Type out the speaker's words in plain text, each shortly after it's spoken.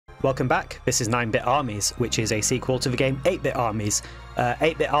Welcome back. This is 9-Bit Armies, which is a sequel to the game 8-Bit Armies.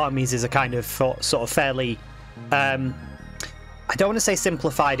 8-Bit Armies is a kind of sort of fairly, I don't want to say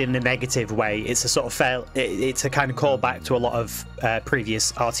simplified in a negative way. It's a sort of it's a kind of callback to a lot of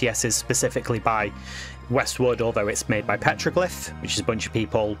previous RTSs, specifically by Westwood, although it's made by Petroglyph, which is a bunch of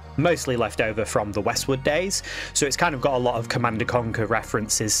people mostly left over from the Westwood days. So it's kind of got a lot of Command & Conquer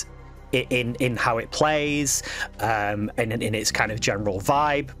references in how it plays, and in its kind of general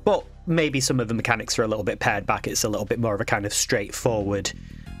vibe, but maybe some of the mechanics are a little bit pared back. It's a little bit more of a kind of straightforward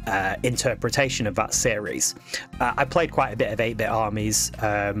interpretation of that series. I played quite a bit of 8-Bit Armies,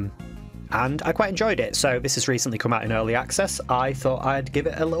 and I quite enjoyed it. So this has recently come out in early access. I thought I'd give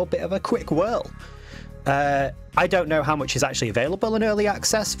it a little bit of a quick whirl. I don't know how much is actually available in early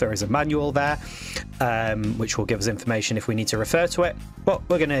access. There is a manual there, which will give us information if we need to refer to it, but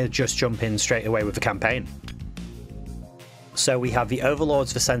we're going to just jump in straight away with the campaign. So we have the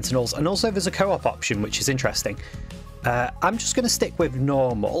Overlords, the Sentinels, and also there's a co-op option, which is interesting. I'm just going to stick with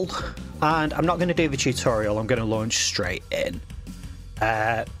normal, and I'm not going to do the tutorial. I'm going to launch straight in.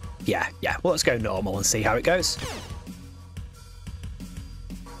 Yeah, well, let's go normal and see how it goes.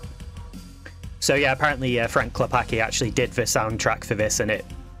 So yeah, apparently Frank Klepacki actually did the soundtrack for this, and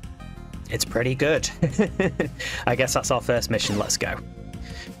it's pretty good. I guess that's our first mission. Let's go.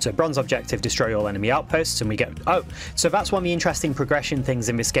 So bronze objective, destroy all enemy outposts, and we get... Oh, so that's one of the interesting progression things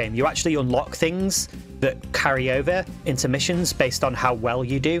in this game. You actually unlock things that carry over into missions based on how well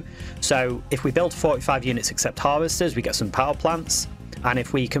you do. So if we build 45 units except harvesters, we get some power plants. And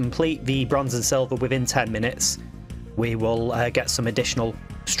if we complete the bronze and silver within 10 minutes, we will get some additional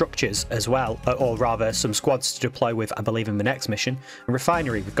structures as well, or rather some squads to deploy with, I believe, in the next mission. A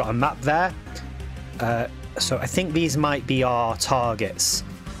refinery, we've got a map there. So I think these might be our targets.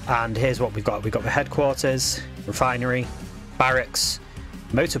 And here's what we've got. We've got the headquarters, refinery, barracks,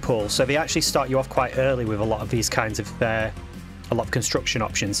 motor pool. So they actually start you off quite early with a lot of these kinds of, a lot of construction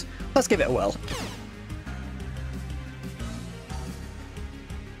options. Let's give it a whirl.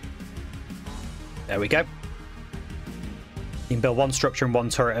 There we go. You can build one structure and one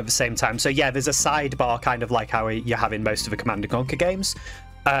turret at the same time. So yeah, there's a sidebar, kind of like how you have in most of the Command & Conquer games.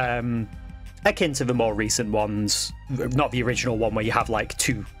 Akin to the more recent ones, not the original one where you have like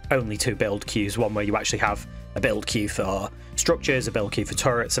only two build queues, one where you actually have a build queue for structures, a build queue for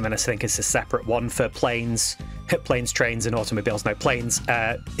turrets, and then I think it's a separate one for planes, trains, and automobiles. No, planes,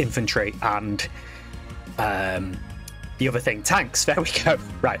 infantry, and the other thing, tanks. There we go.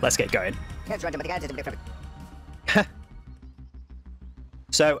 Right, let's get going.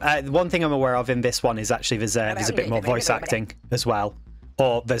 So one thing I'm aware of in this one is actually there's a bit more voice acting as well,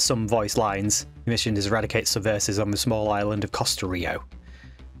 or there's some voice lines. The mission is eradicate subversives on the small island of Costa Rio.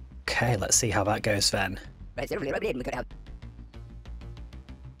 Okay, let's see how that goes then.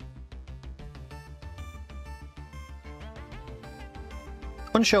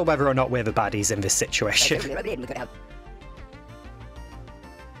 Unsure whether or not we're the baddies in this situation.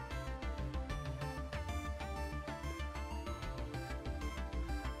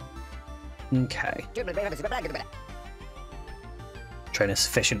 Okay. Train a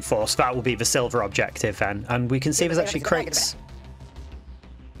sufficient force. That will be the silver objective then. And we can see there's actually crates.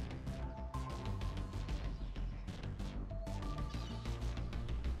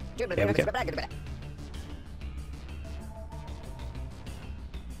 There we go.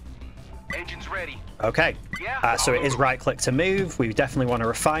 Engines ready. Okay. So it is right click to move. We definitely want a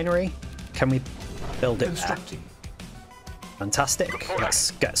refinery. Can we build it there? Fantastic.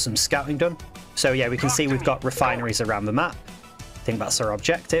 Let's get some scouting done. So yeah, we can see we've got refineries around the map. I think that's our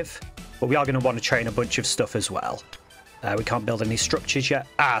objective. But we are going to want to train a bunch of stuff as well. We can't build any structures yet.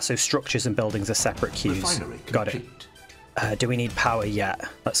 So structures and buildings are separate queues. Got it. Do we need power yet?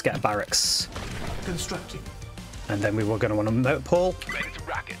 Let's get barracks. Constructing. And then we were going to want a motor pool. Ready to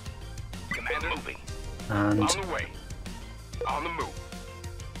rocket. Command moving. And on the way. On the move.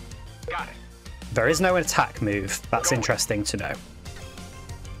 Got it. There is no attack move. That's interesting to know.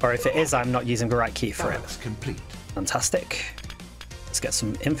 Or if it is, I'm not using the right key for it. Complete. Fantastic. Let's get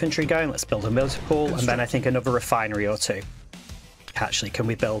some infantry going. Let's build a motor pool, and then I think another refinery or two. Actually, can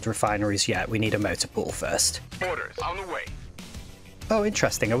we build refineries yet? We need a motor pool first. Orders on the way. Oh,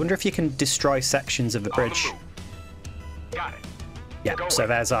 interesting. I wonder if you can destroy sections of the bridge. Got it. Yeah, so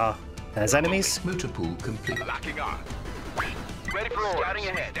there's enemies. Motor pool complete. Locking on. Ready for orders. Scouting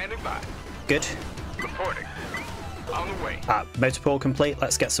ahead. Standing by. Good. Reporting. On the way. Motor pool complete.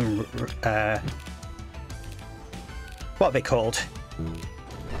 Let's get some... what are they called?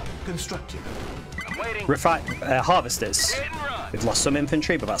 Constructing. I'm waiting. Harvesters. Hit and run. We've lost some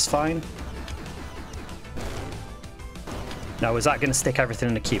infantry, but that's fine. Now, is that going to stick everything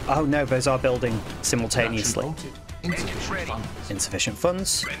in a cube? Oh no, those are building simultaneously. Production halted. Insufficient funds. Insufficient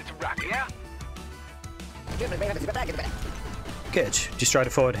funds. Ready to rock, yeah? Good. Destroy the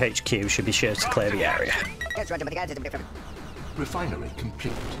forward HQ. Should be sure to clear the area. Refinery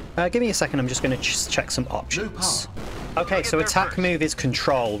complete. Give me a second. I'm just going to check some options. power. Okay, so attack move is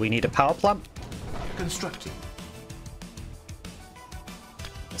control. We need a power plant. Constructing.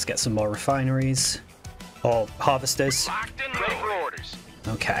 Let's get some more refineries. Or harvesters. Locked in, ready for orders.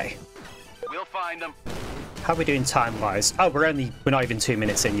 Okay. We'll find them. How are we doing time-wise? Oh, we're not even 2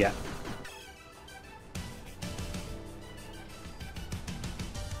 minutes in yet.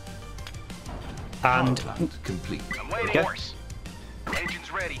 And Power plant complete. I'm waiting, Okay. horse.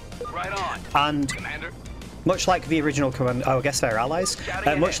 Engines ready. Right on. and Commander. much like the original command, oh, I guess they're allies.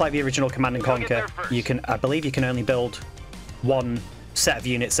 Much like the original Command and Conquer, you can, I believe, you can only build one set of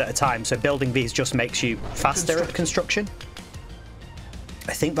units at a time. So building these just makes you faster at construction.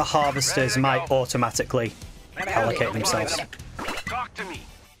 I think the harvesters might automatically allocate themselves. Talk to me.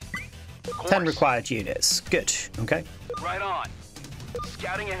 10 required units. Good. Okay. Right on.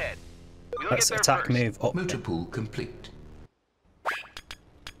 Scouting ahead. We'll Let's get there attack first. move up. Motor pool complete.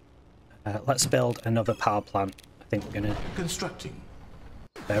 Let's build another power plant. I think we're gonna. Constructing.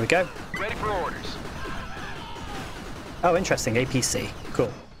 There we go. Ready for orders. Oh, interesting. APC.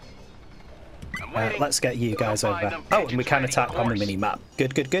 Cool. I'm waiting. Let's get you guys We'll over find there. them. Oh, and we can Engines attack ready, on the horse. mini map.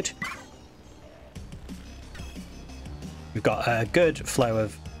 Good, good, good. We've got a good flow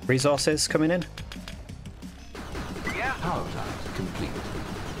of resources coming in. Yeah. Power plant complete.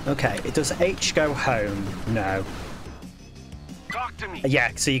 Okay, does H go home? No. Talk to me.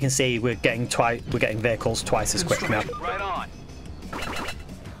 Yeah, so you can see we're getting vehicles twice as quick now. Right on.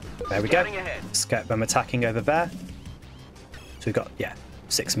 There we go. Scouting ahead. Let's get them attacking over there. So we've got, yeah,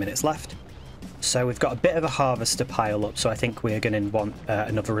 6 minutes left. So we've got a bit of a harvest to pile up, so I think we're going to want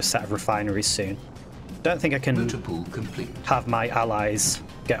another set of refineries soon. Don't think I can Motor pool complete. have my allies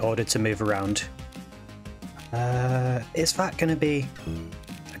get ordered to move around. Is that going to be...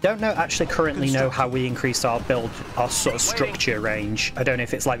 I don't know, actually currently know how we increase our build, our sort of structure range. I don't know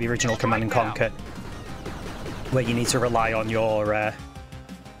if it's like the original Command and Conquer, where you need to rely on your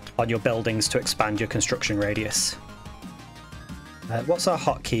buildings to expand your construction radius. What's our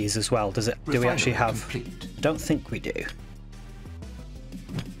hotkeys as well? Do we actually have... Complete. I don't think we do.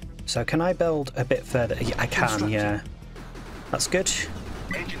 So can I build a bit further? Yeah, I can, yeah. That's good.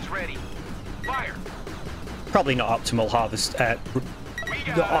 Engines ready. Fire. Probably not optimal harvest, not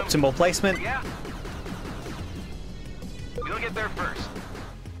optimal placement. Yeah. We'll get there first.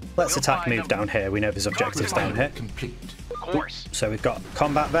 Let's We'll attack find move them. down here. We know there's objectives down here. Complete. Of course. So we've got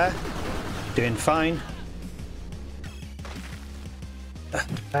combat there. Doing fine.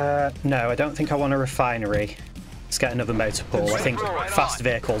 No, I don't think I want a refinery. Let's get another motor pool. I think fast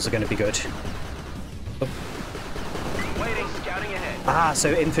vehicles are going to be good. Waiting. Scouting ahead. Ah,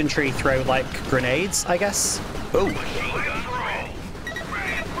 so infantry throw like grenades, I guess. Oh, Machine guns roll.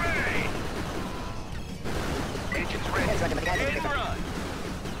 Ready. Engines ready. Hit and run.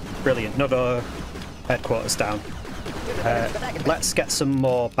 brilliant. Another headquarters down. Let's get some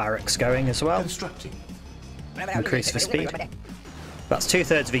more barracks going as well. Constructing. Increase the speed. That's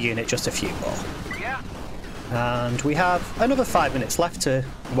 2/3 of a unit, just a few more. Yeah. And we have another 5 minutes left to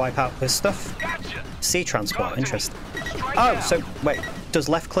wipe out this stuff. Gotcha. Sea transport, interesting. Strike Oh, out. so wait, does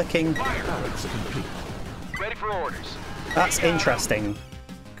left clicking... Barracks complete. Ready for orders. That's interesting,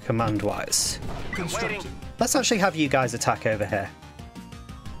 command-wise. Constructing. Let's actually have you guys attack over here.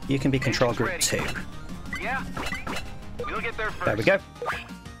 You can be control group 2. Yeah. We'll get there first. There we go.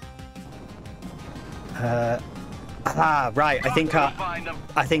 Right. I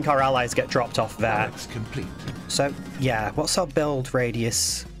think our allies get dropped off there. Barracks complete. So yeah, what's our build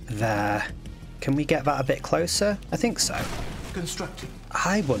radius there? Can we get that a bit closer? I think so. Constructing.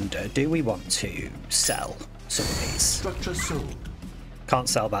 I wonder, do we want to sell some of these? Structure sold. Can't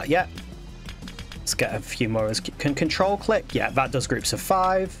sell that yet. Let's get a few more. Can control click? Yeah, that does groups of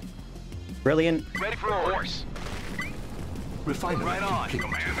 5. Brilliant. Ready for orders. Refinery Right on,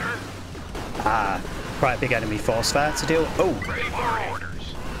 complete. Commander. Quite a big enemy force there to deal. Oh, Ready for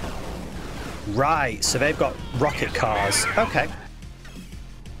orders. right. So they've got rocket cars. Okay.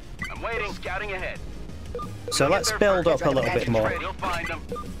 I'm waiting. Scouting ahead. So let's build up a little bit more. You'll find them.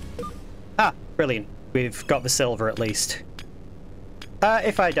 Brilliant. We've got the silver at least.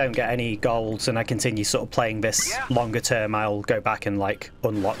 If I don't get any golds and I continue sort of playing this longer term, I'll go back and like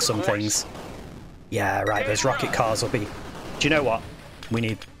unlock some things. Yeah, right. Those rocket cars will be. Do you know what? We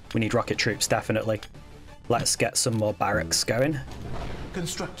need rocket troops definitely. Let's get some more barracks going.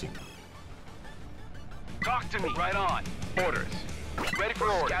 Constructing. Talk to me. Right on. Orders. Ready for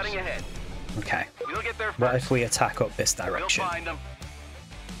orders. Scouting ahead. Okay. We'll get there first. What if we attack up this direction? We'll find them.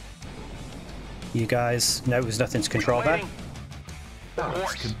 You guys, no, there's nothing to control there.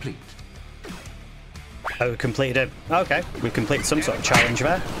 Barracks complete. Oh, we completed a... Okay, we completed some sort of challenge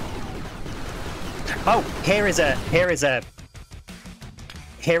there. Oh, here is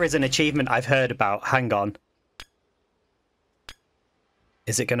an achievement I've heard about. Hang on.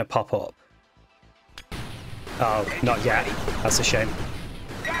 Is it going to pop up? Oh, not yet. That's a shame.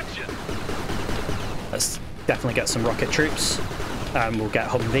 Gotcha. Let's definitely get some rocket troops. And we'll get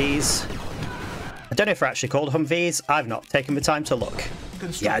Humvees. I don't know if they're actually called Humvees. I've not taken the time to look.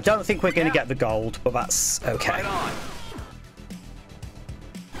 Yeah, I don't think we're going to get the gold, but that's okay. Right on.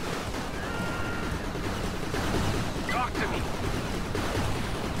 Talk to me.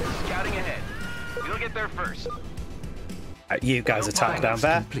 Scouting ahead. We'll get there first. You guys attack down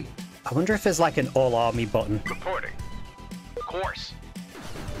there. Complete. I wonder if there's like an all-army button. Reporting. Course.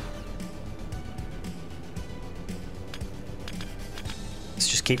 Let's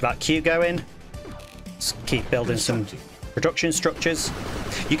just keep that queue going. Let's keep building some production structures.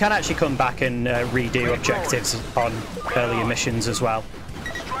 You can actually come back and redo objectives on earlier missions as well.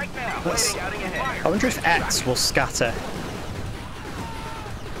 Strike now. Let's- Scouting ahead. I wonder if X will scatter.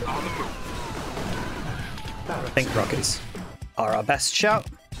 On the move. I think rockets are our best shout.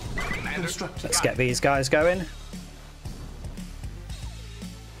 Constructed. Let's get these guys going.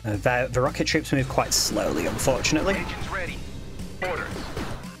 The rocket troops move quite slowly, unfortunately. Engines ready. Orders.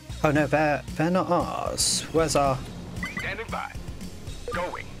 Oh no, they're not ours. Where's our... Standing by.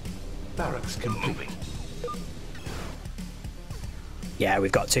 Going. Barracks complete. Moving. Yeah,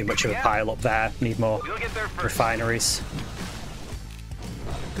 we've got too much of a pile up there. Need more We'll get there first. refineries.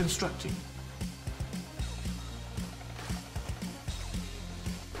 Constructing.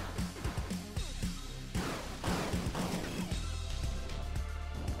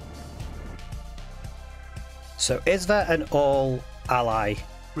 So is there an all ally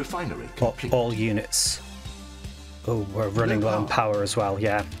Refinery or complete. all units? Oh, we're running low on power as well,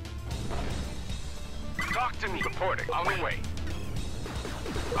 yeah. Talk to me. Reporting. On the way.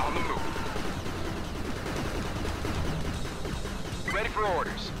 On the move. Ready for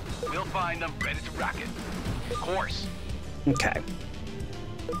orders. We'll find them. Ready to rocket. Course. Okay.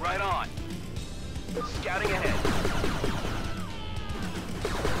 Right on. Scouting ahead.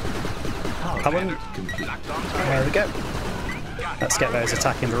 I wouldn't... Complete. Locked on There target. we go. Got it. Let's get those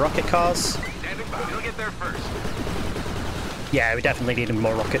attacking the rocket cars. Standing by. We'll get there first. Yeah, we definitely need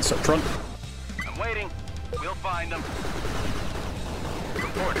more rockets up front. I'm waiting. We'll find them.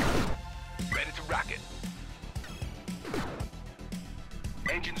 Reporting. Ready to rocket.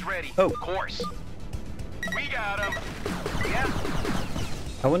 Engines ready. Oh. Course. We got them. Yeah.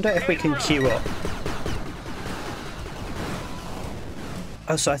 I wonder if we can queue up.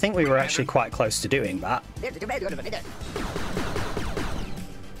 Oh, so I think we were actually quite close to doing that.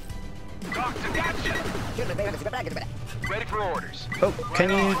 Talk to gotcha. Ready for orders. Oh, can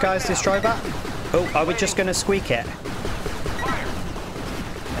you guys destroy that? Oh, are we just going to squeak it? Fire.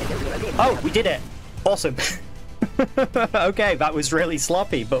 Oh, we did it! Awesome. Okay, that was really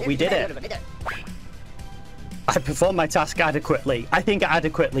sloppy, but we did it. I performed my task adequately. I think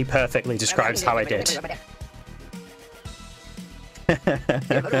adequately perfectly describes how I did.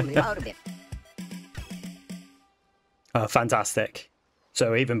 Oh, fantastic.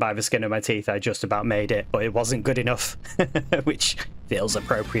 So even by the skin of my teeth, I just about made it, but it wasn't good enough, which feels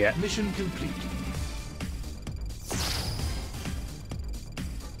appropriate. Mission complete.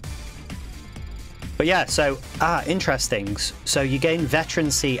 But yeah, so, interesting. So you gain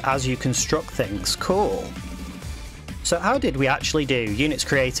veterancy as you construct things. Cool. So how did we actually do? Units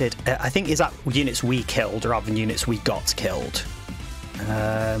created, I think, is that units we killed rather than units we got killed.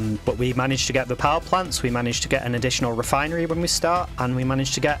 But we managed to get the power plants, we managed to get an additional refinery when we start, and we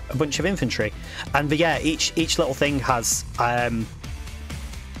managed to get a bunch of infantry. And but yeah, each little thing has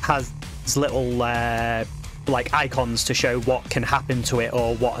little like icons to show what can happen to it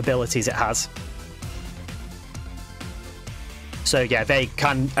or what abilities it has. So yeah, they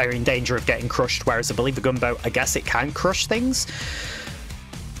are in danger of getting crushed, whereas I believe the gunboat, I guess it can crush things.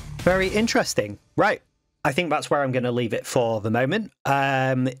 Very interesting. Right. I think that's where I'm going to leave it for the moment.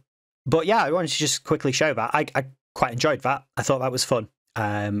 But yeah, I wanted to just quickly show that. I quite enjoyed that. I thought that was fun.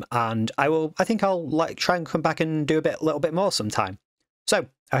 And I think I'll try and come back and do a little bit more sometime. So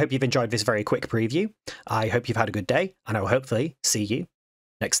I hope you've enjoyed this very quick preview. I hope you've had a good day, and I will hopefully see you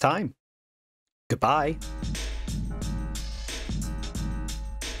next time. Goodbye.